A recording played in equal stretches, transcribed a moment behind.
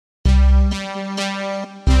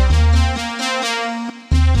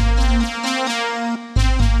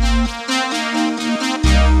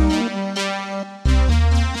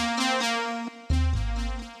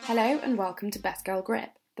and welcome to Best Girl Grip,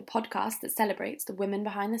 the podcast that celebrates the women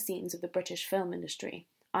behind the scenes of the British film industry.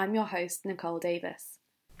 I'm your host, Nicole Davis.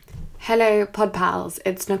 Hello, pod pals,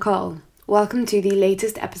 it's Nicole. Welcome to the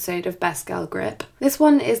latest episode of Best Girl Grip. This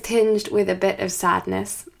one is tinged with a bit of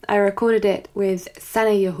sadness. I recorded it with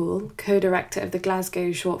Sana Yahul, co-director of the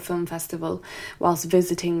Glasgow Short Film Festival, whilst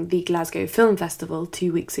visiting the Glasgow Film Festival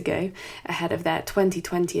 2 weeks ago, ahead of their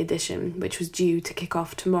 2020 edition, which was due to kick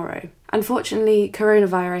off tomorrow. Unfortunately,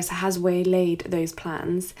 coronavirus has waylaid those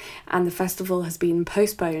plans, and the festival has been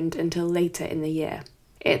postponed until later in the year.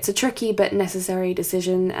 It's a tricky but necessary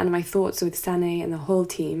decision, and my thoughts with Sane and the whole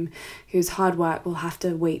team, whose hard work will have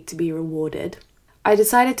to wait to be rewarded. I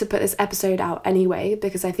decided to put this episode out anyway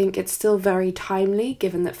because I think it's still very timely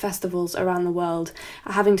given that festivals around the world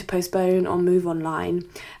are having to postpone or move online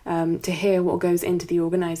to hear what goes into the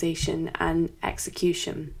organisation and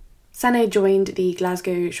execution. Sane joined the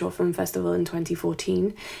Glasgow Short Film Festival in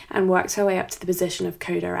 2014 and worked her way up to the position of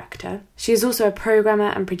co-director. She is also a programmer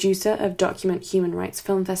and producer of Document Human Rights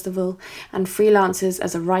Film Festival and freelances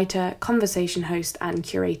as a writer, conversation host and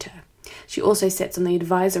curator. She also sits on the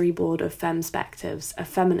advisory board of Femspectives, a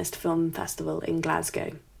feminist film festival in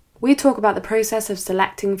Glasgow. We talk about the process of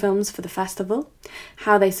selecting films for the festival,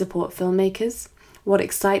 how they support filmmakers, what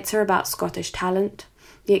excites her about Scottish talent,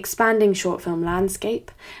 the expanding short film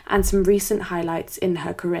landscape, and some recent highlights in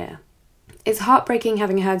her career. It's heartbreaking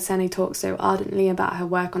having heard Sane talk so ardently about her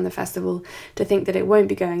work on the festival to think that it won't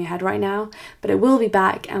be going ahead right now, but it will be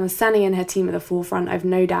back, and with Sane and her team at the forefront, I've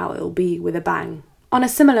no doubt it will be with a bang. On a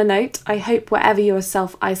similar note, I hope wherever you're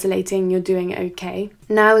self-isolating, you're doing okay.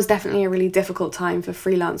 Now is definitely a really difficult time for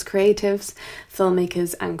freelance creatives,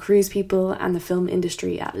 filmmakers and cruise people, and the film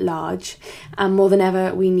industry at large. And more than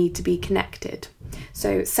ever, we need to be connected.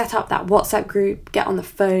 So set up that WhatsApp group, get on the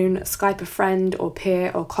phone, Skype a friend or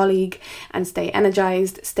peer or colleague, and stay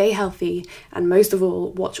energized, stay healthy, and most of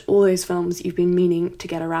all, watch all those films you've been meaning to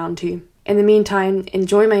get around to. In the meantime,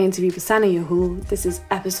 enjoy my interview with Sana Yahul. This is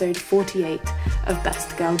episode 48 of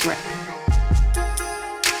Best Girl Grip.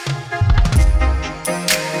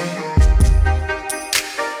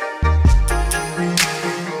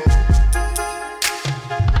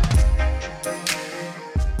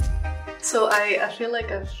 So I feel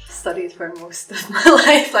like I've studied for most of my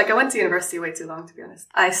life. Like I went to university way too long, to be honest.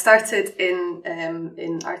 I started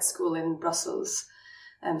in art school in Brussels.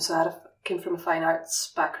 So I came from a fine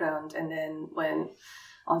arts background and then went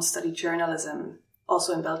on to study journalism,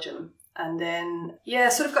 also in Belgium. And then,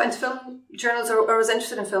 sort of got into film journalism, or was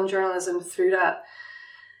interested in film journalism through that.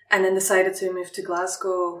 And then decided to move to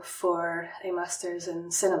Glasgow for a master's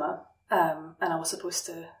in cinema. And I was supposed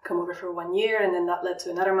to come over for 1 year, and then that led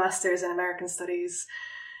to another master's in American studies.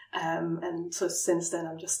 And so since then,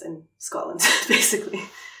 I'm just in Scotland, basically.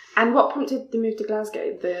 And what prompted the move to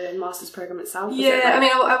Glasgow, the master's programme itself?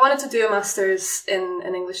 I wanted to do a master's in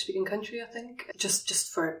an English-speaking country, I think,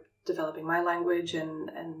 just for developing my language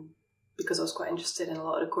and because I was quite interested in a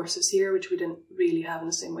lot of the courses here, which we didn't really have in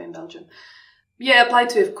the same way in Belgium. Yeah, I applied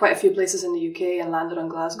to quite a few places in the UK and landed on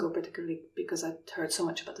Glasgow, particularly because I'd heard so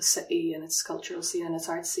much about the city and its cultural scene and its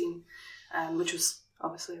art scene, which was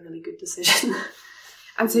obviously a really good decision.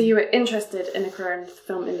 And so you were interested in a career in the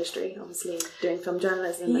film industry, obviously doing film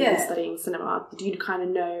journalism and studying cinema. Did you kind of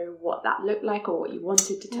know what that looked like or what you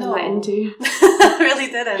wanted to turn that into? I really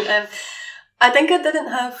didn't. I think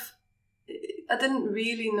I didn't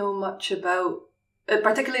really know much about,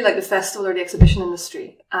 particularly like the festival or the exhibition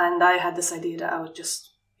industry. And I had this idea that I would just,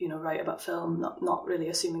 write about film, not really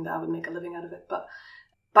assuming that I would make a living out of it. But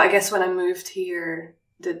I guess when I moved here,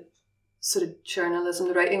 the sort of journalism,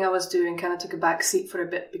 the writing I was doing kind of took a back seat for a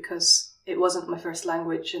bit because it wasn't my first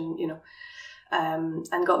language and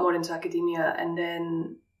got more into academia. And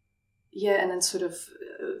then sort of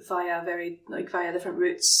via different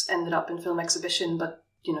routes ended up in film exhibition, but,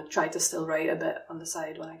 tried to still write a bit on the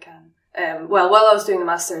side when I can. While I was doing the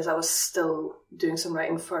masters, I was still doing some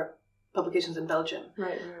writing for publications in Belgium.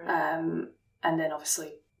 Right. And then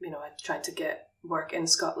obviously, I tried to get work in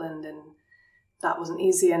Scotland and that wasn't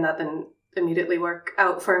easy and that didn't immediately work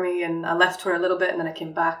out for me. And I left for a little bit and then I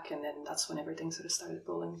came back and then that's when everything sort of started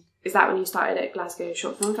rolling. Is that when you started at Glasgow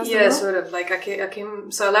Short Film Festival? Yeah, sort of. Like I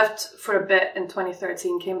came, so I left for a bit in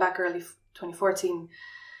 2013, came back early 2014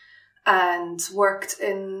 and worked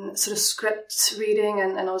in sort of script reading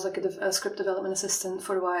and I was like a script development assistant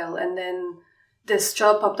for a while. And then this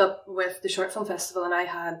job popped up with the Short Film Festival and I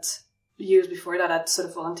had, years before that, I'd sort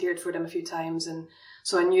of volunteered for them a few times and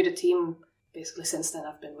so I knew the team basically since then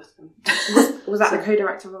I've been with them. Was that the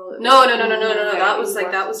co-director role? No.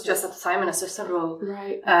 That was just at the time an assistant role.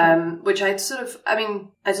 Right. Which I sort of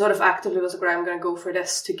actively was like, I'm going to go for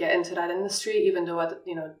this to get into that industry, even though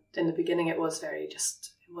in the beginning it was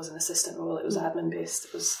it was an assistant role. It was admin based.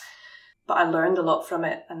 But I learned a lot from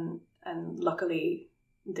it, and luckily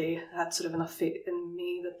they had sort of enough faith in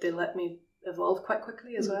me that they let me evolve quite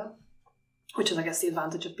quickly as well, which is, I guess, the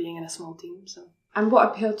advantage of being in a small team. So. And what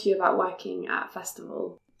appealed to you about working at a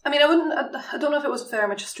festival? I mean, I don't know if it was very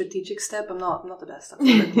much a strategic step. I'm not the best at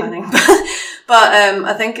planning, but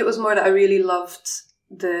I think it was more that I really loved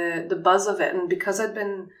the buzz of it, and because I'd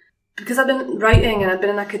been writing and I'd been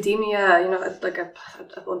in academia,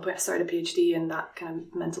 at one point I started a PhD, and that kind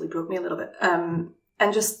of mentally broke me a little bit.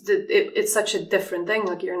 And just it's such a different thing.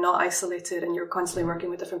 Like, you're not isolated, and you're constantly working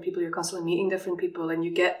with different people. You're constantly meeting different people, and you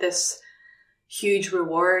get this huge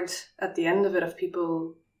reward at the end of it of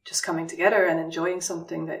people just coming together and enjoying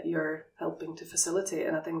something that you're helping to facilitate.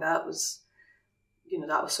 And I think that was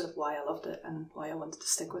sort of why I loved it and why I wanted to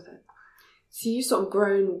stick with it. So you've sort of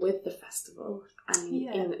grown with the festival, and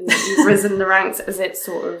you've risen the ranks as it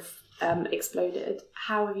sort of exploded.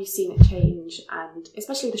 How have you seen it change? And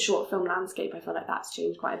especially the short film landscape, I feel like that's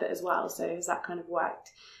changed quite a bit as well. So has that kind of worked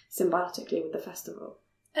symbiotically with the festival?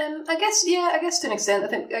 I guess to an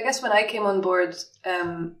extent. I guess when I came on board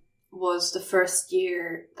was the first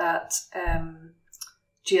year that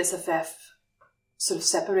GSFF sort of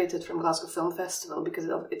separated from Glasgow Film Festival, because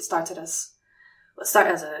it started as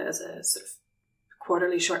a sort of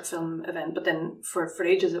quarterly short film event, but then for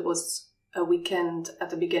ages it was a weekend at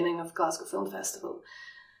the beginning of Glasgow Film Festival,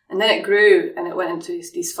 and then it grew and it went into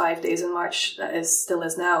these 5 days in March that still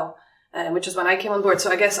is now, which is when I came on board. So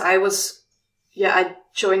I guess I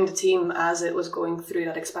joined the team as it was going through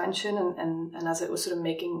that expansion and as it was sort of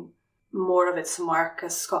making more of its mark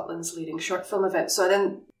as Scotland's leading short film event. So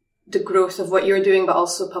then the growth of what you're doing, but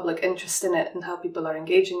also public interest in it and how people are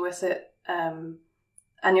engaging with it. And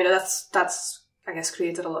that's I guess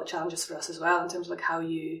created a lot of challenges for us as well, in terms of like how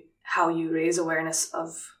you raise awareness of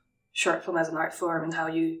short film as an art form, and how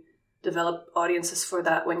you develop audiences for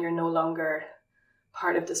that when you're no longer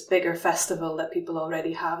part of this bigger festival that people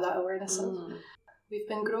already have that awareness of. We've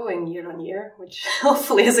been growing year on year, which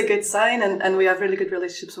hopefully is a good sign, and we have really good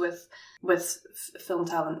relationships with film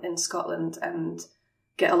talent in Scotland and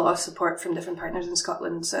get a lot of support from different partners in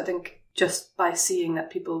Scotland. So I think just by seeing that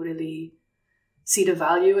people really see the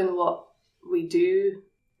value in what we do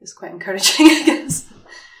is quite encouraging, I guess.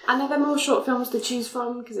 And are there more short films to choose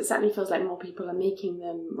from? Because it certainly feels like more people are making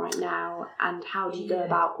them right now. And how do you go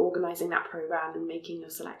about organising that programme and making your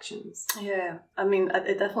selections? Yeah, I mean,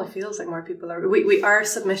 it definitely feels like more people are. Our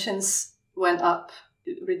submissions went up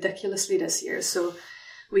ridiculously this year. So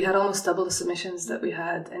we had almost double the submissions that we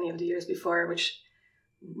had any of the years before, which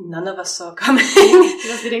none of us saw coming. You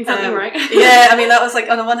must be doing something right. Yeah, I mean, that was like,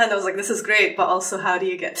 on the one hand, I was like, this is great, but also how do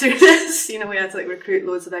you get through this? We had to recruit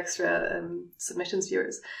loads of extra submissions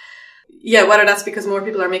viewers. Yeah, whether that's because more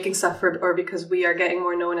people are making stuff or because we are getting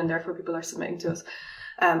more known and therefore people are submitting to us.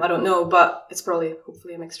 I don't know, but it's probably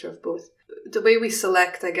hopefully a mixture of both. The way we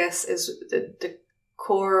select, I guess, is the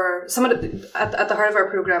core. At the heart of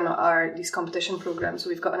our program are these competition programs. So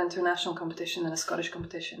we've got an international competition and a Scottish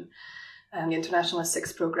competition. The international has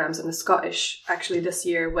 6 programs, and the Scottish actually this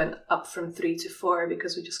year went up from 3 to 4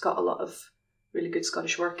 because we just got a lot of really good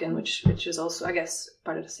Scottish work in, which is also, I guess,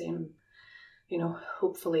 part of the same,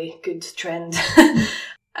 hopefully good trend.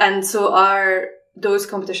 And so those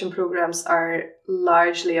competition programs are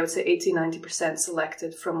largely, I would say 80-90%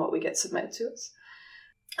 selected from what we get submitted to us.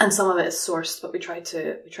 And some of it is sourced, but we try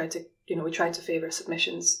to favour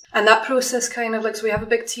submissions. And that process kind of so we have a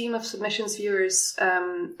big team of submissions viewers,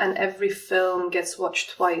 and every film gets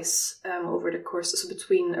watched twice over the course, so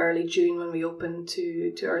between early June when we open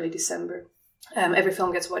to early December. Every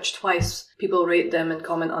film gets watched twice. People rate them and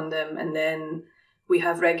comment on them, and then we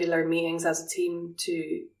have regular meetings as a team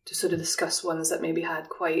to sort of discuss ones that maybe had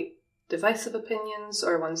quite divisive opinions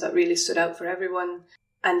or ones that really stood out for everyone.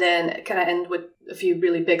 And then kind of end with a few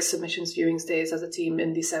really big submissions viewings days as a team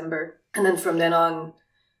in December. And then from then on,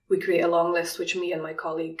 we create a long list, which me and my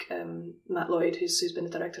colleague, Matt Lloyd, who's been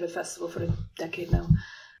the director of the festival for a decade now,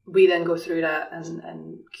 we then go through that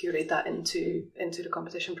and curate that into the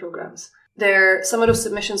competition programs. Some of those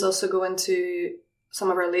submissions also go into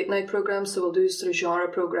some of our late night programs. So we'll do sort of genre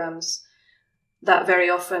programs that very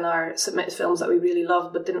often are submitted films that we really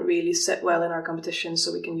love but didn't really sit well in our competition,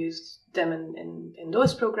 so we can use them in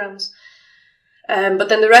those programs. But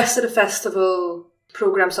then the rest of the festival,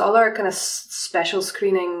 programs. So all our kind of special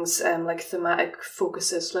screenings, like thematic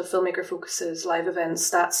focuses, like filmmaker focuses, live events,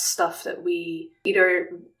 that's stuff that we either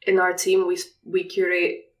in our team we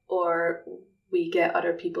curate, or we get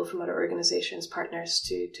other people from other organisations, partners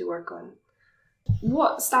to work on.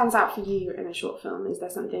 What stands out for you in a short film? Is there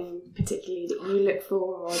something particularly that you look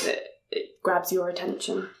for, or that it grabs your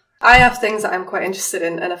attention? I have things that I'm quite interested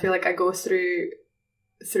in, and I feel like I go through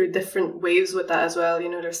different waves with that as well. You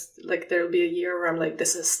know, there'll be a year where I'm like,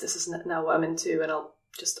 this is now what I'm into, and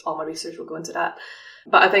all my research will go into that.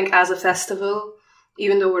 But I think as a festival,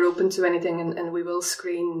 even though we're open to anything, and we will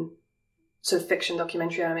screen sort of fiction,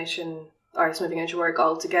 documentary, animation, artist moving image work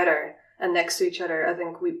all together and next to each other, I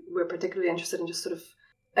think we're particularly interested in just sort of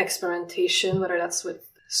experimentation, whether that's with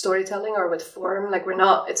storytelling or with form. Like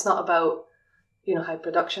it's not about, you know, high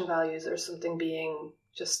production values or something being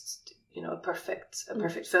just, you know, a perfect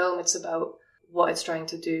film. It's about what it's trying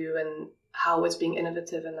to do and how it's being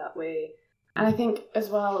innovative in that way. And I think as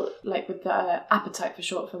well, like with the appetite for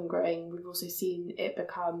short film growing, we've also seen it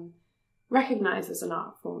become recognised as an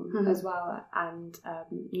art form as well, and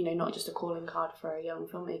you know, not just a calling card for a young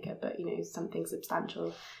filmmaker, but, you know, something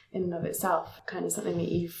substantial in and of itself, kind of something that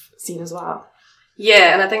you've seen as well.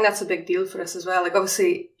 Yeah, and I think that's a big deal for us as well. Like,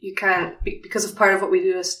 obviously, you can't, because of part of what we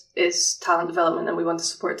do is talent development, and we want to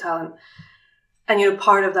support talent. And, you know,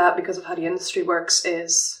 part of that, because of how the industry works,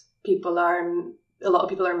 is a lot of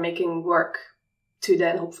people are making work to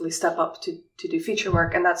then hopefully step up to do feature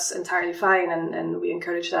work, and that's entirely fine, and we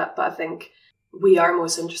encourage that. But I think we are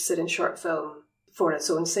most interested in short film for its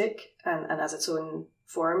own sake and as its own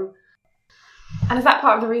form. And is that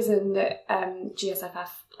part of the reason that GSFF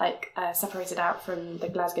separated out from the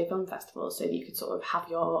Glasgow Film Festival, so that you could sort of have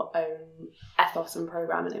your own ethos and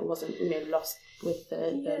programme, and it wasn't, you know, lost with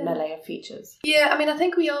the melee of features? Yeah, I mean, I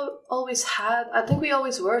think we always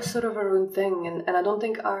were sort of our own thing, and I don't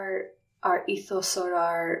think our ethos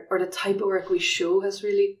or the type of work we show has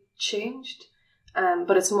really changed.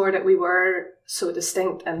 But it's more that we were so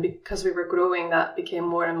distinct, and because we were growing, that became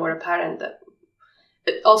more and more apparent. That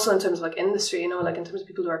also in terms of like industry, you know, like in terms of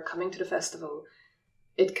people who are coming to the festival,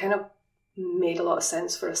 it kind of made a lot of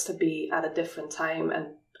sense for us to be at a different time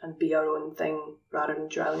and be our own thing rather than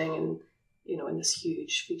drowning in, you know, in this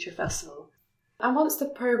huge feature festival. And once the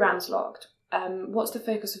programme's locked, what's the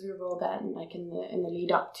focus of your role then, like in the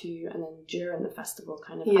lead up to and then during the festival,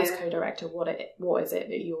 kind of as co-director? What is it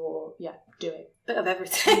that you're doing? Bit of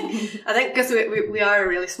everything. I think because we are a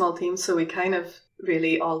really small team, so we kind of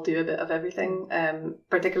really all do a bit of everything.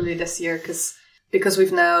 Particularly this year, because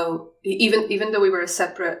we've now, even though we were a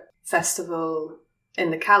separate festival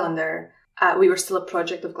in the calendar, we were still a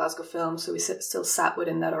project of Glasgow Film, so we still sat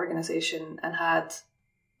within that organisation and had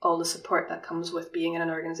all the support that comes with being in an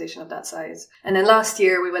organisation of that size. And then last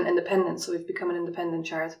year we went independent, so we've become an independent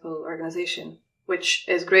charitable organisation, which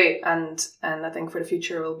is great, and I think for the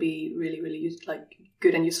future will be really, really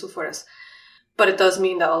good and useful for us. But it does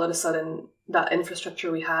mean that all of a sudden that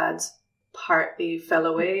infrastructure we had partly fell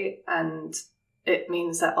away, and it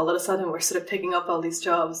means that all of a sudden we're sort of picking up all these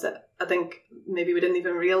jobs that I think maybe we didn't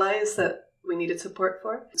even realise that we needed support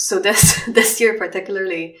for. So this year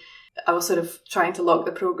particularly, I was sort of trying to log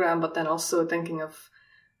the programme, but then also thinking of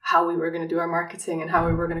how we were going to do our marketing and how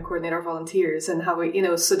we were going to coordinate our volunteers and how we, you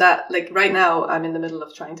know, so that like right now I'm in the middle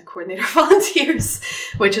of trying to coordinate our volunteers,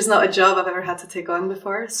 which is not a job I've ever had to take on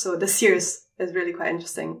before. So this year is really quite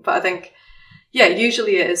interesting. But I think, yeah,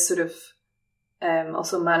 usually it is sort of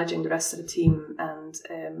also managing the rest of the team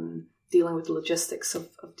and dealing with the logistics of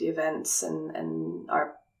the events and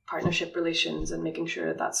our partnership relations and making sure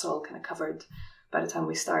that that's all kind of covered by the time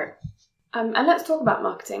we start. And let's talk about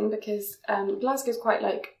marketing, because Glasgow is quite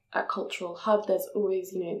like a cultural hub. There's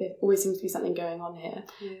always, you know, there always seems to be something going on here.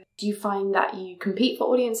 Yeah. Do you find that you compete for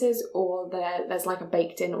audiences, or there's like a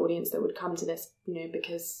baked-in audience that would come to this, you know,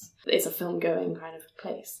 because it's a film-going kind of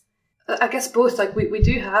place? I guess both. Like we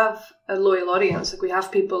do have a loyal audience. Like we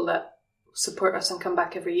have people that support us and come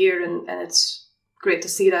back every year, and it's great to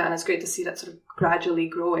see that, and it's great to see that sort of gradually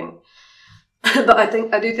growing. But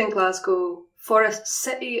I do think Glasgow, for a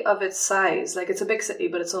city of its size, like it's a big city,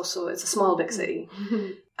 but it's a small big city.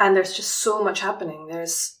 And there's just so much happening.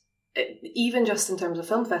 There's, even just in terms of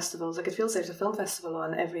film festivals, like it feels like there's a film festival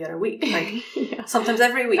on every other week. Like sometimes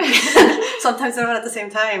every week, sometimes they're on at the same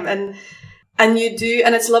time. And you do,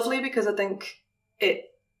 and it's lovely because I think it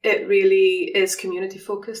really is community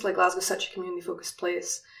focused. Like Glasgow's such a community focused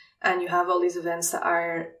place. And you have all these events that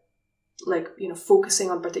are like, you know,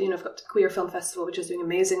 focusing on, you know, I've got the Queer Film Festival, which is doing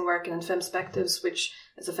amazing work, and then Femspectives, which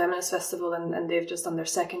is a feminist festival, and they've just done their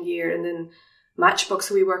second year. And then Matchbox,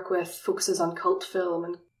 who we work with, focuses on cult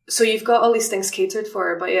film so you've got all these things catered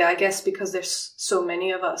for, but yeah, I guess because there's so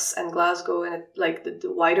many of us in Glasgow, and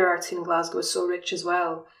the wider art scene in Glasgow is so rich as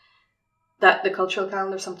well, that the cultural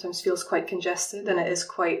calendar sometimes feels quite congested, and it is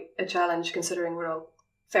quite a challenge considering we're all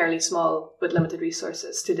fairly small with limited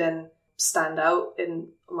resources to then stand out in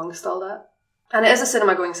amongst all that. And it is a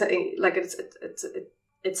cinema going city, like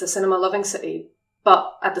it's a cinema loving city,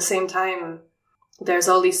 but at the same time, there's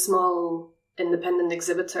all these small independent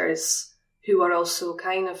exhibitors who are also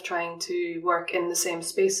kind of trying to work in the same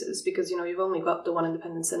spaces, because, you know, you've only got the one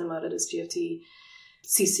independent cinema that is GFT,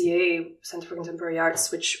 CCA, Centre for Contemporary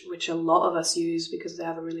Arts, which a lot of us use because they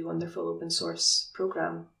have a really wonderful open source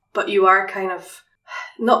program. But you are kind of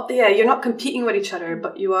you're not competing with each other,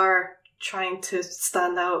 but you are trying to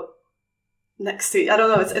stand out next to, I don't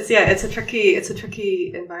know, it's a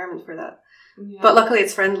tricky environment for that. Yeah. But luckily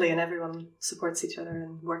it's friendly and everyone supports each other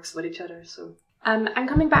and works with each other, so. And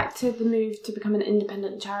coming back to the move to become an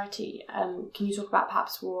independent charity, can you talk about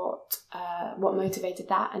perhaps what motivated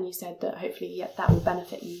that? And you said that hopefully that will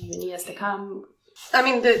benefit you in years to come. I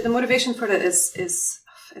mean, the motivation for it is it's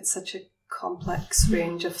such a complex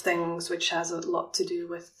range of things, which has a lot to do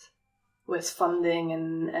with funding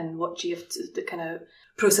and what GFT, the kind of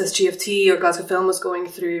process GFT or Glasgow Film was going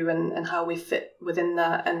through, and how we fit within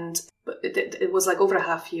that. But it was like over a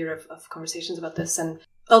half year of conversations about this, and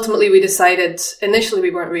ultimately we decided, initially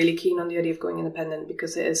we weren't really keen on the idea of going independent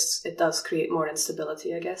because it does create more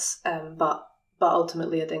instability, I guess. But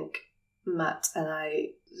ultimately I think Matt and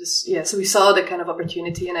I so we saw the kind of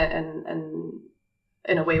opportunity in it, and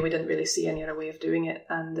in a way we didn't really see any other way of doing it.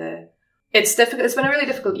 And it's difficult. It's been a really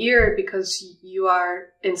difficult year because you are,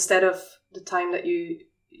 instead of the time that you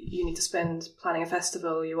need to spend planning a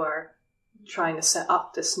festival, you are trying to set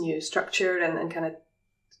up this new structure and kind of,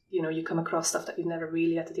 you know, you come across stuff that you've never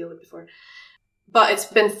really had to deal with before. But it's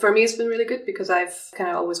been really good because I've kind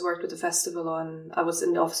of always worked with the festival I was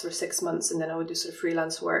in the office for 6 months, and then I would do sort of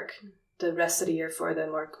freelance work the rest of the year for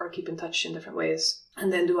them, or keep in touch in different ways,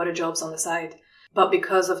 and then do other jobs on the side. But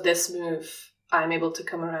because of this move, I'm able to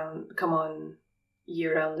come on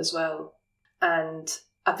year round as well. And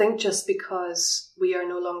I think just because we are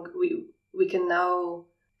no longer, we can now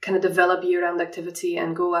kind of develop year-round activity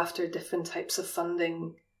and go after different types of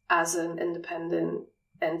funding as an independent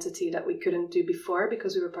entity that we couldn't do before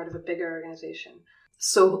because we were part of a bigger organization.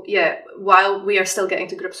 So yeah, while we are still getting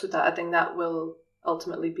to grips with that, I think that will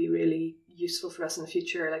ultimately be really useful for us in the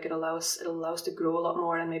future. Like it'll allow us to grow a lot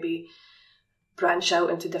more and maybe branch out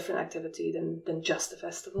into different activity than just the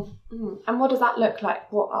festival. And what does that look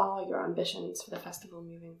like? What are your ambitions for the festival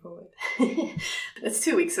moving forward? It's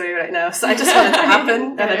 2 weeks away right now, so I just want it to happen,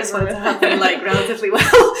 and I just want it to happen like relatively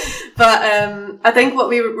well. But I think what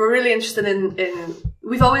we were really interested in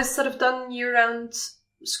we've always sort of done year-round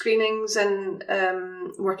screenings and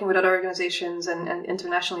working with other organisations and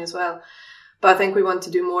internationally as well. But I think we want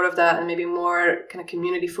to do more of that and maybe more kind of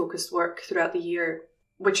community-focused work throughout the year,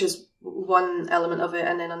 which is one element of it.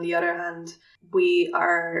 And then on the other hand, we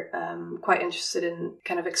are quite interested in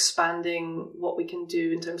kind of expanding what we can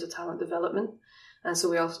do in terms of talent development. And so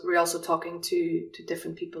we're also talking to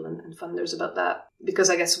different people and funders about that,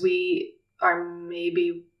 because I guess we are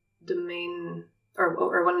maybe the main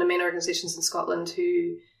or one of the main organisations in Scotland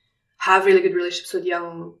who have really good relationships with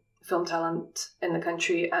young film talent in the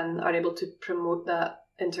country and are able to promote that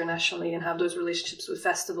internationally and have those relationships with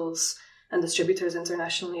festivals and distributors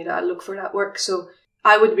internationally that look for that work. So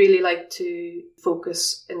I would really like to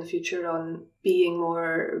focus in the future on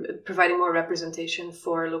providing more representation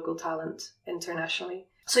for local talent internationally.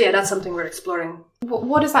 So yeah, that's something we're exploring.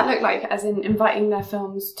 What does that look like? As in inviting their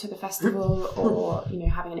films to the festival, or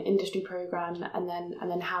having an industry program, and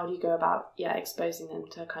then how do you go about exposing them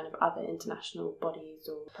to kind of other international bodies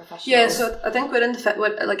or professionals? Yeah, so I think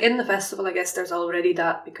in the festival, I guess there's already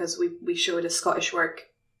that, because we show the Scottish work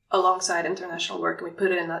alongside international work, and we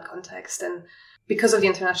put it in that context. And because of the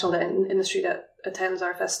international industry that attends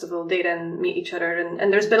our festival, they then meet each other,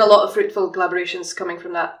 and there's been a lot of fruitful collaborations coming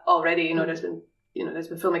from that already. There's been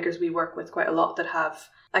filmmakers we work with quite a lot that have,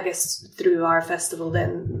 I guess, through our festival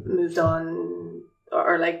then moved on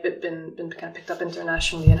or been kind of picked up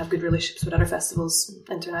internationally and have good relationships with other festivals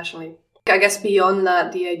internationally. I guess beyond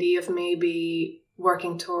that, the idea of maybe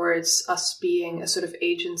working towards us being a sort of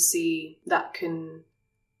agency that can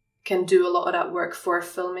do a lot of that work for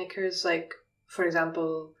filmmakers. Like, for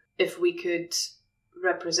example, if we could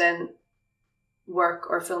represent work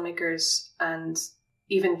or filmmakers and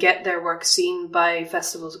even get their work seen by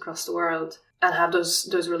festivals across the world and have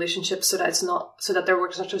those relationships, so that their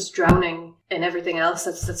work is not just drowning in everything else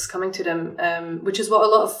that's coming to them, which is what a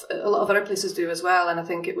lot of other places do as well. And I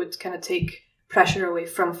think it would kind of take pressure away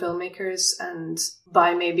from filmmakers, and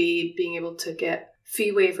by maybe being able to get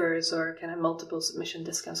fee waivers or kind of multiple submission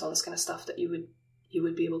discounts, all this kind of stuff, that you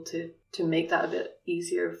would be able to make that a bit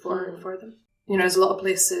easier for them. You know, there's a lot of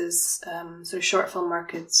places, sort of short film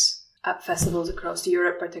markets at festivals across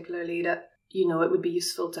Europe particularly, that, you know, it would be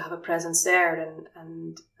useful to have a presence there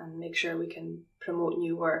and make sure we can promote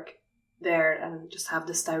new work there and just have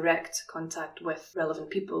this direct contact with relevant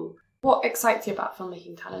people. What excites you about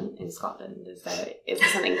filmmaking talent in Scotland? Is there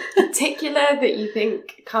something particular that you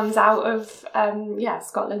think comes out of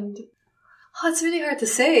Scotland? Oh, it's really hard to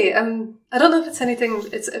say. I don't know if it's anything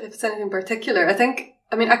particular.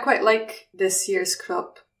 I quite like this year's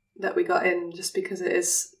crop that we got in, just because it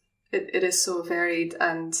is so varied.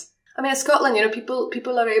 And I mean, in Scotland, you know,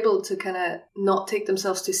 people are able to kind of not take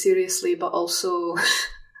themselves too seriously, but also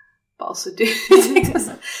do take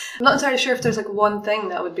themselves. I'm not entirely sure if there's like one thing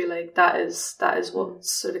that would be like that is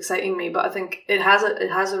what's sort of exciting me. But I think it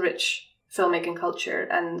has a rich filmmaking culture,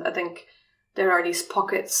 and I think there are these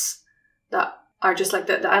pockets that are just like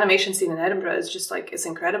the animation scene in Edinburgh is just like, it's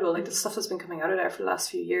incredible. Like the stuff that's been coming out of there for the last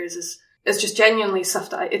few years is just genuinely stuff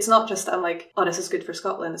that it's not just that I'm like, oh, this is good for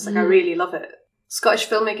Scotland. It's like, I really love it. Scottish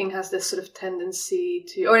filmmaking has this sort of tendency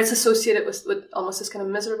to, or it's associated with almost this kind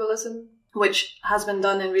of miserableism, which has been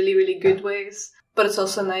done in really, really good ways. But it's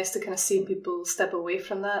also nice to kind of see people step away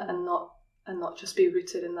from that and not just be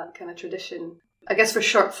rooted in that kind of tradition. I guess for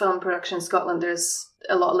short film production in Scotland, there's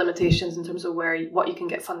a lot of limitations in terms of what you can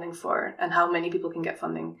get funding for and how many people can get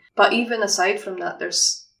funding. But even aside from that,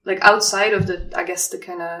 there's like outside of the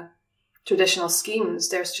kind of traditional schemes,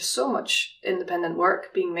 there's just so much independent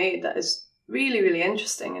work being made that is really, really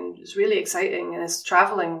interesting and it's really exciting, and it's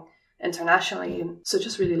traveling internationally. And so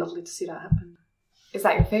just really lovely to see that happen. Is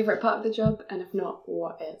that your favourite part of the job? And if not,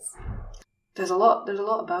 what is? There's a lot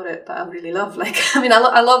about it that I really love. Like, I mean,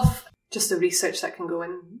 I love just the research that can go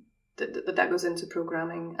in, that goes into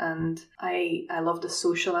programming, and I love the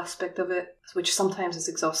social aspect of it, which sometimes is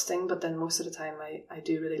exhausting, but then most of the time I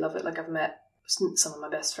do really love it. Like, I've met some of my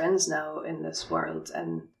best friends now in this world,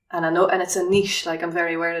 and I know, and it's a niche, like I'm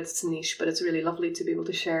very aware that it's a niche, but it's really lovely to be able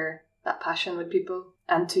to share that passion with people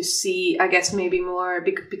and to see, I guess maybe more,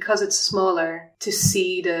 because it's smaller, to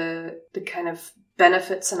see the kind of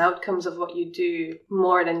benefits and outcomes of what you do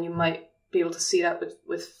more than you might be able to see that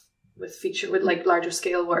with like larger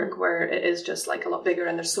scale work, where it is just like a lot bigger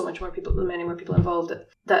and there's so much more people, many more people involved,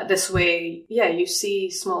 that this way, yeah, you see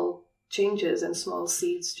small changes and small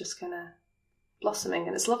seeds just kind of blossoming,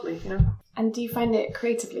 and it's lovely, you know. And do you find it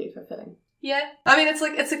creatively fulfilling? Yeah, I mean,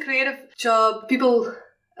 it's a creative job.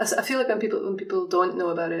 I feel like when people don't know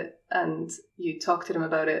about it and you talk to them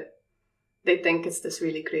about it, they think it's this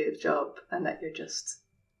really creative job and that you're just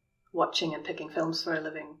watching and picking films for a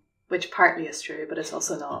living, which partly is true, but it's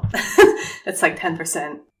also not. It's like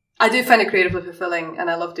 10%. I do find it creatively fulfilling and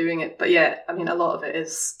I love doing it, but yeah, I mean, a lot of it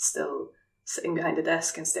is still sitting behind a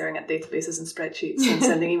desk and staring at databases and spreadsheets and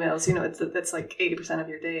sending emails. You know, it's like 80% of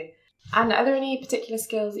your day. And are there any particular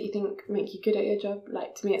skills that you think make you good at your job?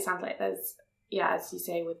 Like, to me, it sounds like there's, yeah, as you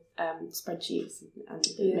say, with spreadsheets and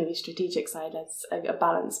maybe strategic side, there's a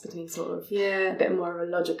balance between sort of a bit more of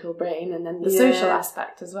a logical brain and then the social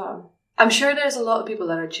aspect as well. I'm sure there's a lot of people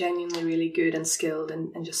that are genuinely really good and skilled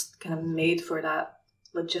and just kind of made for that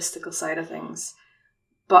logistical side of things.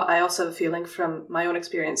 But I also have a feeling from my own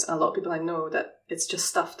experience, and a lot of people I know, that it's just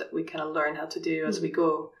stuff that we kind of learn how to do as we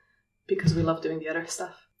go because we love doing the other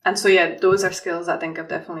stuff. And so, yeah, those are skills I think I've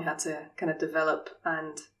definitely had to kind of develop,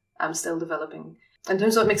 and I'm still developing. In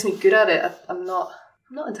terms of what makes me good at it, I'm not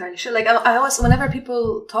entirely sure. Like, I always, whenever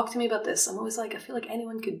people talk to me about this, I'm always like, I feel like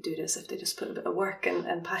anyone could do this if they just put a bit of work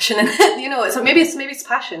and passion in it, you know. So maybe it's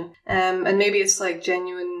passion, and maybe it's like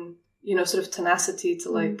genuine, you know, sort of tenacity to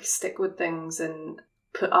like stick with things and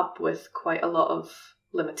put up with quite a lot of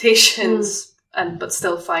limitations, but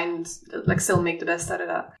still still make the best out of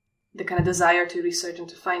that. The kind of desire to research and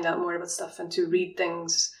to find out more about stuff and to read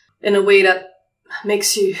things in a way that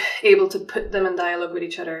makes you able to put them in dialogue with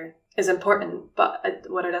each other is important. But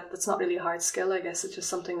that's not really a hard skill, I guess. It's just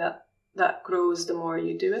something that grows the more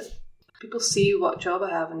you do it. People see what job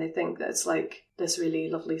I have and they think that it's like this really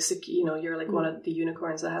lovely, you know, you're like one of the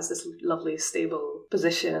unicorns that has this lovely, stable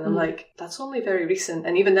position. And I'm like, that's only very recent.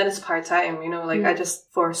 And even then it's part-time, you know, like I just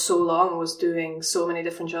for so long was doing so many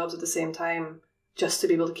different jobs at the same time just to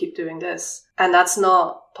be able to keep doing this. And that's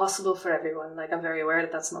not possible for everyone. Like, I'm very aware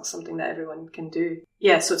that that's not something that everyone can do.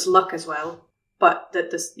 Yeah, so it's luck as well. But they're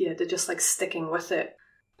just like sticking with it.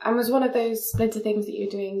 And was one of those splinter things that you're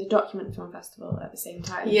doing the Document Film Festival at the same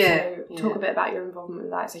time? Yeah. So talk a bit about your involvement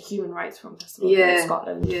with that. It's a human rights film festival in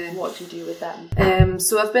Scotland. Yeah. What do you do with them?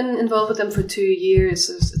 So I've been involved with them for 2 years.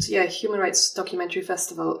 It's a human rights documentary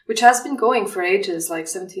festival, which has been going for ages, like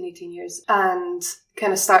 17, 18 years. And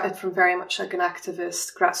kind of started from very much like an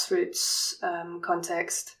activist, grassroots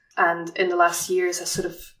context. And in the last years has sort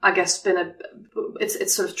of, I guess,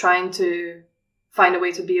 it's sort of trying to find a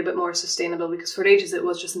way to be a bit more sustainable, because for ages it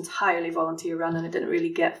was just entirely volunteer run and it didn't really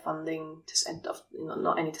get funding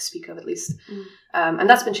not any to speak of, at least. And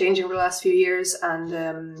that's been changing over the last few years. And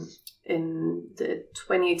in the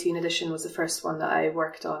 2018 edition was the first one that I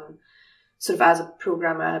worked on, sort of as a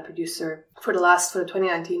programmer and a producer. For the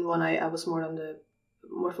 2019 one, I was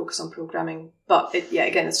more focused on programming. But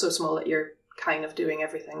again, it's so small that you're kind of doing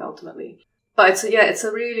everything ultimately. But it's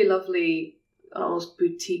a really lovely, almost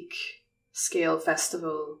boutique scale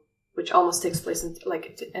festival, which almost takes place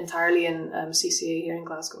entirely in CCA here in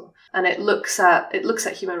Glasgow, and it looks at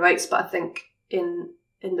human rights, but I think in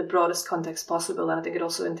the broadest context possible. And I think it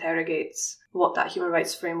also interrogates what that human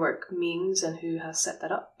rights framework means and who has set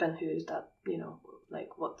that up and who's that,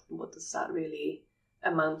 what does that really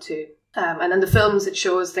amount to. And then the films it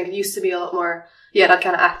shows, I think it used to be a lot more that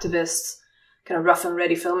kind of activist, kind of rough and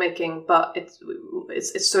ready filmmaking, but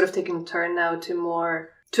it's sort of taking a turn now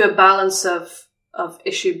to a balance of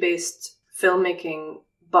issue-based filmmaking,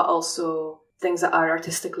 but also things that are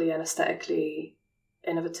artistically and aesthetically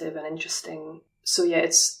innovative and interesting. So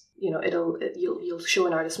it's you'll show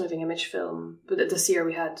an artist moving image film. But this year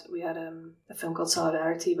we had a film called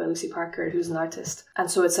Solidarity by Lucy Parker, who's an artist, and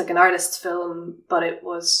so it's like an artist's film, but it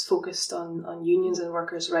was focused on unions and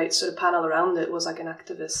workers' rights. So the panel around it was like an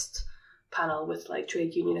activist panel with like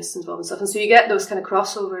trade unionists involved and stuff. And so you get those kind of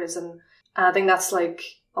crossovers, and I think that's like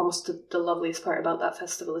almost the loveliest part about that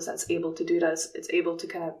festival, is that it's able to do that. It's able to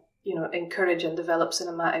kind of, encourage and develop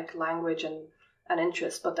cinematic language and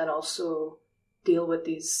interest, but then also deal with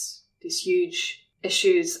these huge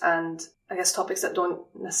issues and, I guess, topics that don't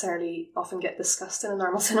necessarily often get discussed in a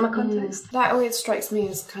normal cinema context. That always strikes me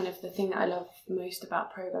as kind of the thing that I love most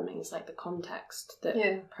about programming, is like the context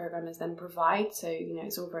that programmers then provide. So,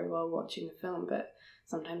 it's all very well watching the film, but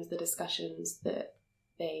sometimes the discussions that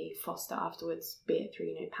they foster afterwards, be it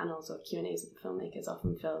through panels or Q&As with the filmmakers,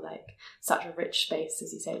 often feel like such a rich space,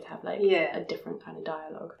 as you say, to have a different kind of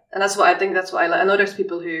dialogue. And that's what I like. I know there's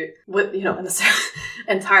people who would, and it's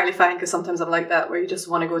entirely fine, because sometimes I'm like that, where you just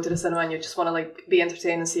want to go to the cinema and you just want to like be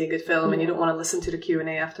entertained and see a good film, and you don't want to listen to the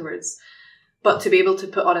Q&A afterwards. But to be able to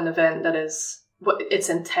put on an event that is, what its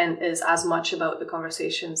intent is as much about the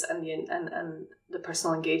conversations and the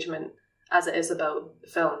personal engagement as it is about the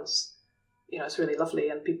films. It's really lovely,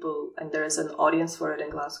 and there is an audience for it in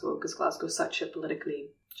Glasgow, because Glasgow is such a politically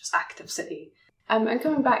just active city. And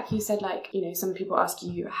coming back, you said some people ask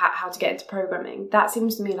you how to get into programming. That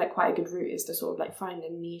seems to me like quite a good route, is to sort of like find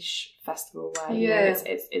a niche festival where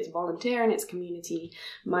it's volunteer and it's community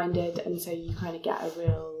minded, and so you kind of get a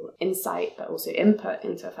real insight but also input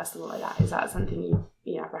into a festival like that. Is that something you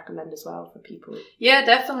recommend as well for people? Yeah,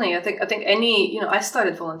 definitely. I think any, I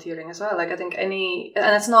started volunteering as well. Like I think and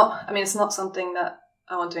it's not something that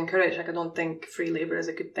I want to encourage. Like I don't think free labor is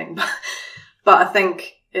a good thing, but I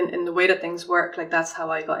think in the way that things work, like that's how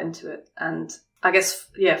I got into it. And I guess,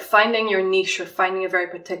 finding your niche or finding a very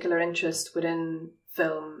particular interest within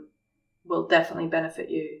film will definitely benefit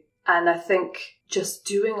you. And I think just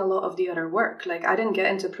doing a lot of the other work, like I didn't get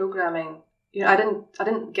into programming, I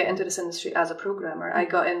didn't get into this industry as a programmer. I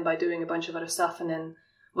got in by doing a bunch of other stuff, and then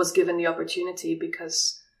was given the opportunity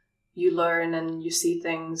because you learn and you see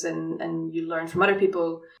things and you learn from other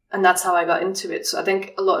people. And that's how I got into it. So I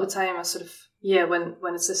think a lot of the time I sort of,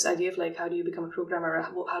 when it's this idea of like, how do you become a programmer?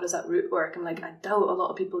 How does that route work? I'm like, I doubt a lot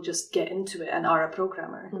of people just get into it and are a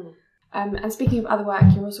programmer. And speaking of other work,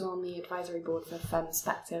 you're also on the advisory board for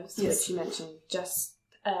Femspectives, which you mentioned just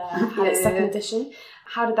had its second edition.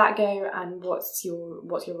 How did that go, and what's your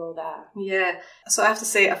role there? Yeah, so I have to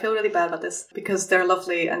say I feel really bad about this, because they're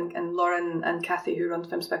lovely, and Lauren and Kathy, who run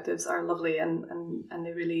Femspectives, are lovely, and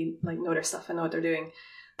they really like know their stuff and know what they're doing.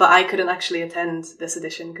 But I couldn't actually attend this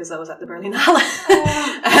edition because I was at the Berlinale,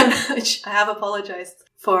 which I have apologised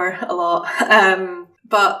for a lot.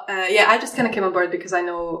 But I just kind of came on board because I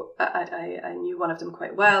know I knew one of them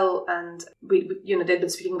quite well, and we they'd been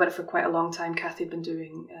speaking about it for quite a long time. Kathy had been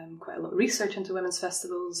doing quite a lot of research into women's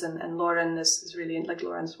festivals, and Lauren is really, like,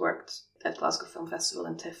 Lauren's worked at Glasgow Film Festival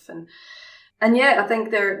and TIFF, and I think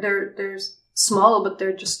they're small, but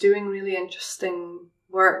they're just doing really interesting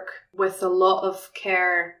work with a lot of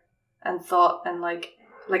care and thought and like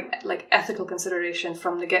ethical consideration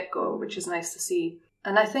from the get-go, which is nice to see.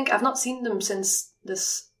 And I think I've not seen them since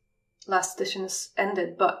this last edition has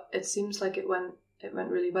ended, but it seems like it went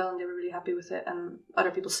really well and they were really happy with it, and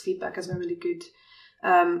other people's feedback has been really good.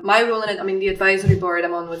 My role in it, I mean, the advisory board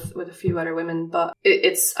I'm on with a few other women, but it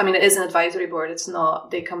is an advisory board. It's not,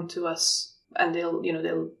 they come to us and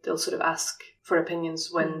they'll sort of ask for opinions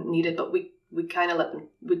when needed, but we kind of let them,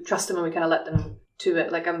 we trust them and we kind of let them to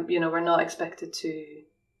it. Like, we're not expected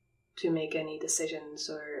to make any decisions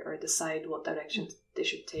or decide what direction they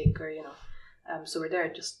should take, or, so we're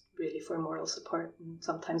there just really for moral support and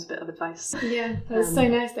sometimes a bit of advice. Yeah, that's so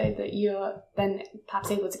nice though that you're then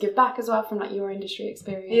perhaps able to give back as well from like your industry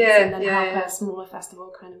experience, and then help a smaller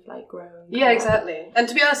festival kind of like grow. And exactly. And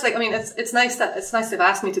to be honest, like, I mean, it's nice they've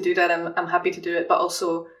asked me to do that. I'm happy to do it, but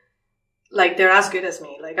also, like, they're as good as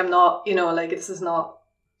me. Like, I'm not, like, this is not,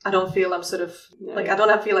 I don't feel I'm sort of like, I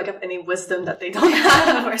don't feel like I have any wisdom that they don't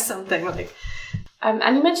have or something like.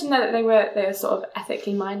 And you mentioned that they were sort of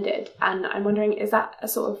ethically minded, and I'm wondering, is that a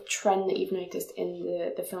sort of trend that you've noticed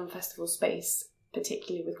in the film festival space,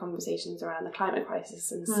 particularly with conversations around the climate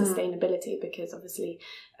crisis and sustainability? Because obviously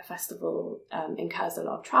a festival incurs a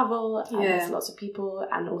lot of travel, and there's lots of people,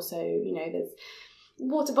 and also, there's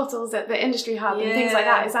water bottles at the industry hub and things like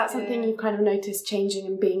that. Is that something you've kind of noticed changing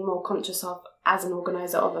and being more conscious of as an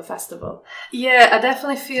organizer of a festival? Yeah, I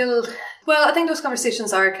definitely feel, well, I think those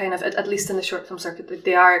conversations are kind of, at least in the short film circuit,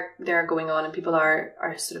 they are going on, and people are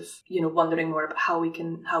sort of, wondering more about how we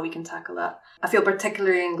can tackle that. I feel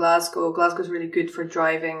particularly in Glasgow's really good for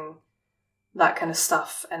driving that kind of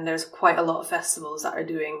stuff, and there's quite a lot of festivals that are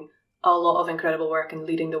doing a lot of incredible work and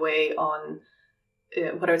leading the way on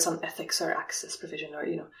whether it's on ethics or access provision or,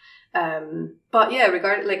 but yeah,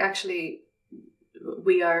 actually,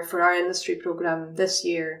 we are, for our industry program this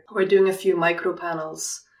year, we're doing a few micro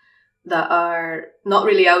panels that are not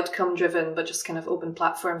really outcome driven, but just kind of open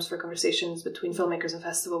platforms for conversations between filmmakers and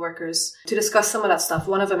festival workers to discuss some of that stuff.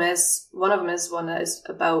 One of them is one that is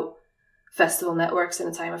about festival networks in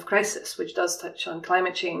a time of crisis, which does touch on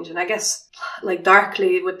climate change, and I guess like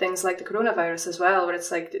darkly with things like the coronavirus as well, where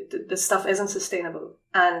it's like the stuff isn't sustainable,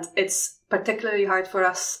 and it's particularly hard for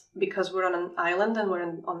us because we're on an island and we're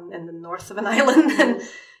in the north of an island, and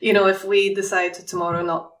if we decide to tomorrow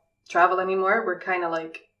not travel anymore, we're kind of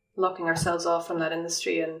like locking ourselves off from that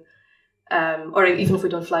industry, and or even if we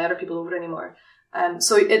don't fly other people over anymore,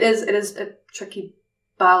 so it is a tricky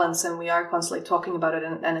balance, and we are constantly talking about it,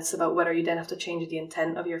 and it's about whether you then have to change the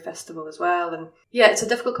intent of your festival as well. And yeah, it's a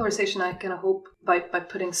difficult conversation. I kind of hope by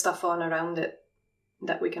putting stuff on around it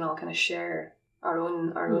that we can all kind of share our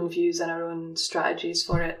own views and our own strategies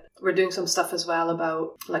for it. We're doing some stuff as well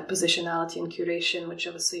about like positionality and curation, which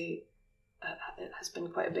obviously has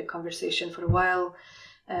been quite a big conversation for a while,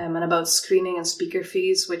 and about screening and speaker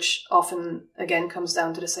fees, which often again comes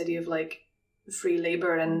down to this idea of like free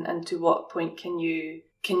labor, and to what point can you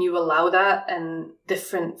allow that, and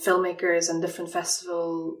different filmmakers and different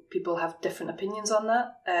festival people have different opinions on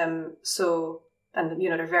that, so, and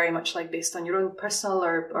they're very much like based on your own personal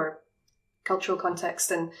or cultural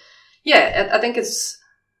context. And yeah, I think it's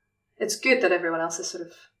good that everyone else is sort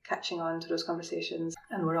of catching on to those conversations,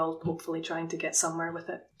 and we're all hopefully trying to get somewhere with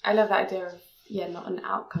it. I love that idea of not an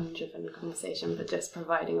outcome driven conversation, but just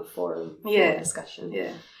providing a forum for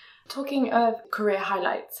discussion. Talking of career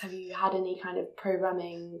highlights, have you had any kind of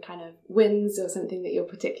programming kind of wins or something that you're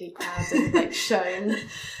particularly proud of like showing?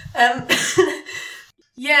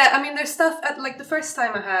 Yeah, I mean, there's stuff at like the first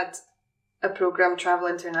time I had a program travel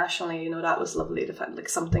internationally, that was lovely. The fact like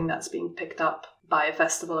something that's being picked up by a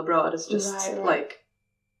festival abroad is just like,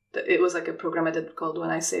 it was like a program I did called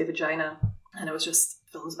When I Say Vagina, and it was just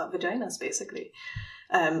films about vaginas basically.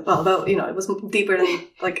 It was deeper than,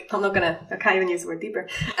 like, I can't even use the word deeper.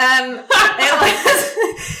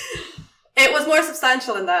 It was more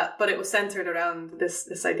substantial than that, but it was centered around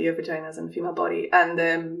this idea of vaginas and the female body.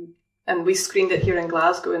 And we screened it here in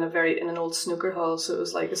Glasgow in an old snooker hall. So it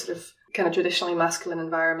was like a sort of kind of traditionally masculine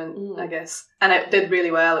environment, I guess. And it did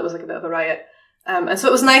really well. It was like a bit of a riot. And so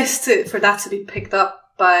it was nice for that to be picked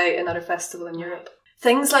up by another festival in Europe.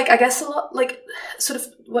 Things like, I guess a lot, like, sort of,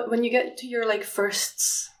 when you get to your, like,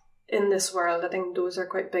 firsts in this world, I think those are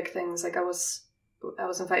quite big things. Like, I was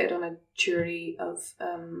invited on a jury of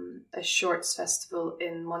a shorts festival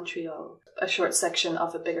in Montreal, a short section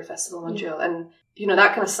of a bigger festival in Montreal. And,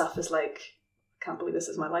 that kind of stuff is like, I can't believe this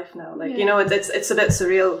is my life now. Like, it's a bit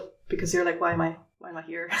surreal, because you're like, why am I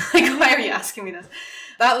here? Like, why are you asking me this?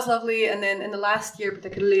 That was lovely. And then in the last year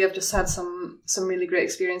particularly, I've just had some really great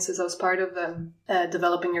experiences. I was part of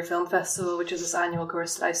Developing Your Film Festival, which is this annual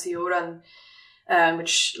course that ICO run,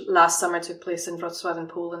 which last summer took place in Wrocław in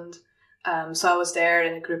Poland. So I was there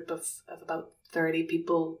in a group of about 30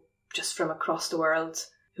 people just from across the world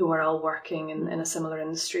who are all working in a similar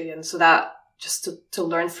industry. And so that just to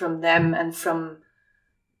learn from them and from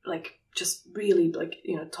like just really like,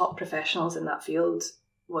 you know, top professionals in that field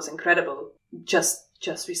was incredible. Just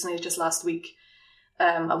recently, just last week,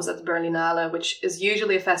 I was at the Berlinale, which is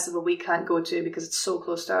usually a festival we can't go to because it's so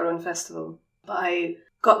close to our own festival. But I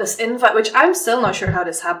got this invite, which I'm still not sure how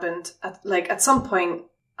this happened. At some point,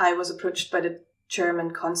 I was approached by the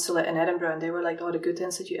German consulate in Edinburgh, and they were like, "Oh, the Goethe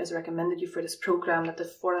Institute has recommended you for this program that the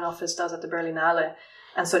Foreign Office does at the Berlinale."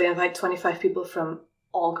 And so they invite 25 people from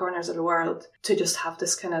all corners of the world to just have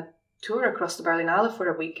this kind of tour across the Berlinale for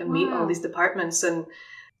a week and meet all these departments. And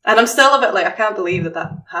I'm still a bit like, I can't believe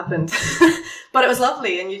that happened. But it was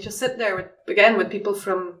lovely. And you just sit there with people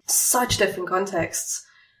from such different contexts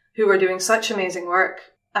who are doing such amazing work.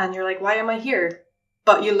 And you're like, why am I here?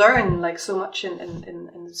 But you learn like so much in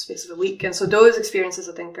the space of a week. And so those experiences,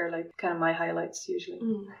 I think, are like kind of my highlights usually.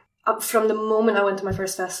 From the moment I went to my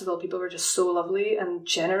first festival, people were just so lovely and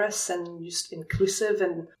generous and just inclusive.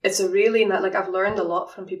 And it's a really, like, I've learned a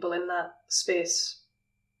lot from people in that space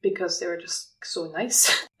because they were just so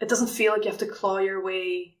nice. It doesn't feel like you have to claw your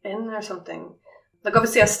way in or something. Like,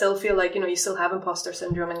 obviously, I still feel like, you know, you still have imposter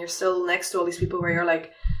syndrome and you're still next to all these people where you're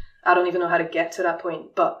like, I don't even know how to get to that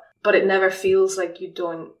point. But it never feels like you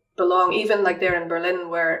don't belong. Even like there in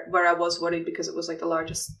Berlin where I was worried because it was like the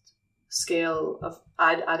largest scale of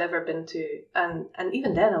I'd ever been to. And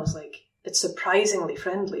even then I was like, it's surprisingly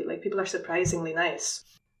friendly. Like, people are surprisingly nice.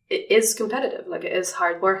 It is competitive. Like, it is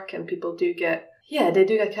hard work, and people do get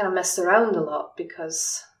kind of messed around a lot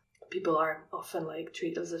because people are often like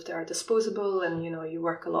treated as if they are disposable, and, you know, you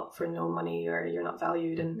work a lot for no money or you're not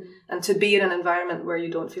valued. And to be in an environment where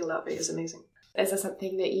you don't feel that way is amazing. Is there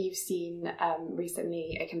something that you've seen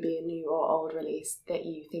recently, it can be a new or old release, that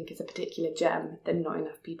you think is a particular gem that not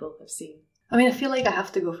enough people have seen? I mean, I feel like I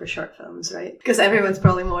have to go for short films, right? Because everyone's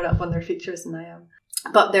probably more up on their features than I am.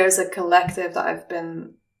 But there's a collective that I've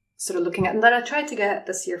been sort of looking at and that I tried to get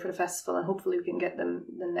this year for the festival, and hopefully we can get them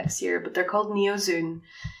the next year. But they're called Neozoon,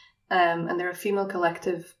 and they're a female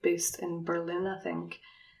collective based in Berlin, I think,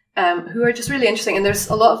 who are just really interesting. And there's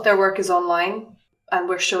a lot of their work is online. And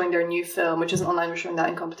we're showing their new film, which isn't online, we're showing that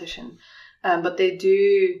in competition. But they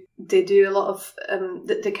do a lot of,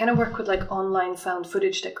 they kind of work with like online found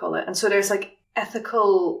footage, they call it. And so there's like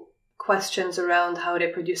ethical questions around how they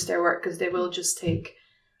produce their work, because they will just take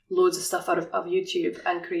loads of stuff out of YouTube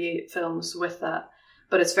and create films with that.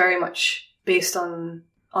 But it's very much based on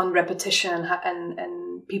repetition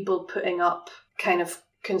and people putting up kind of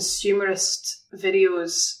consumerist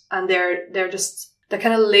videos, and they're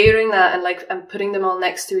kind of layering that and putting them all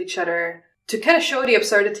next to each other to kind of show the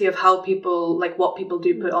absurdity of how people, like what people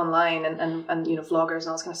do put online and you know, vloggers and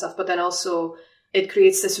all this kind of stuff. But then also it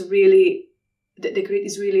creates they create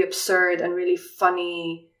these really absurd and really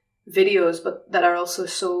funny videos, but that are also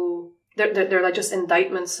so, they're like just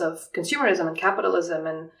indictments of consumerism and capitalism.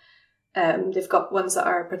 And they've got ones that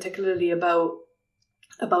are particularly about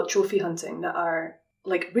trophy hunting that are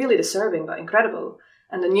like really disturbing but incredible.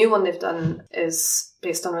 And the new one they've done is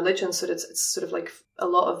based on religion, so it's sort of like a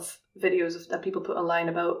lot of videos that people put online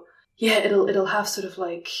about. Yeah, it'll have sort of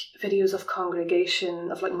like videos of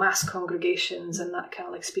congregation, of like mass congregations, and that kind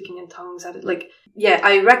of like speaking in tongues. Like, yeah,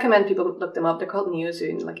 I recommend people look them up. They're called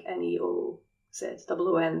Neozoon, like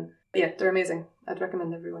NEOZOON. Yeah, they're amazing. I'd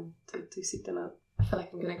recommend everyone to seek them out. I feel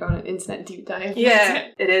like I'm going to go on an internet deep dive. Yeah,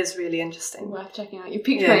 it is really interesting. Worth checking out. You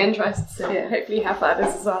piqued my interest, so hopefully you have that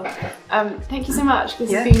as well. Thank you so much.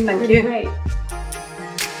 This has been really great.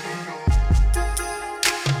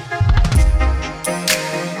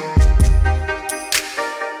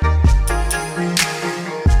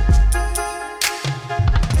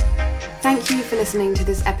 Thank you for listening to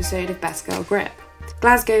this episode of Best Girl Grip.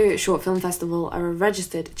 Glasgow Short Film Festival are a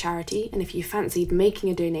registered charity, and if you fancied making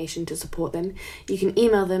a donation to support them, you can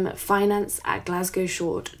email them at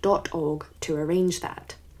finance@glasgowshort.org to arrange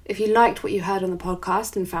that. If you liked what you heard on the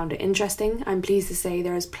podcast and found it interesting, I'm pleased to say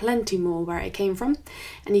there is plenty more where it came from,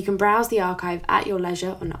 and you can browse the archive at your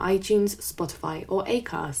leisure on iTunes, Spotify or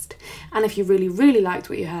Acast. And if you really, really liked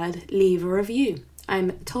what you heard, leave a review.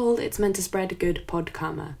 I'm told it's meant to spread good pod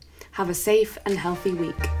karma. Have a safe and healthy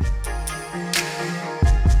week.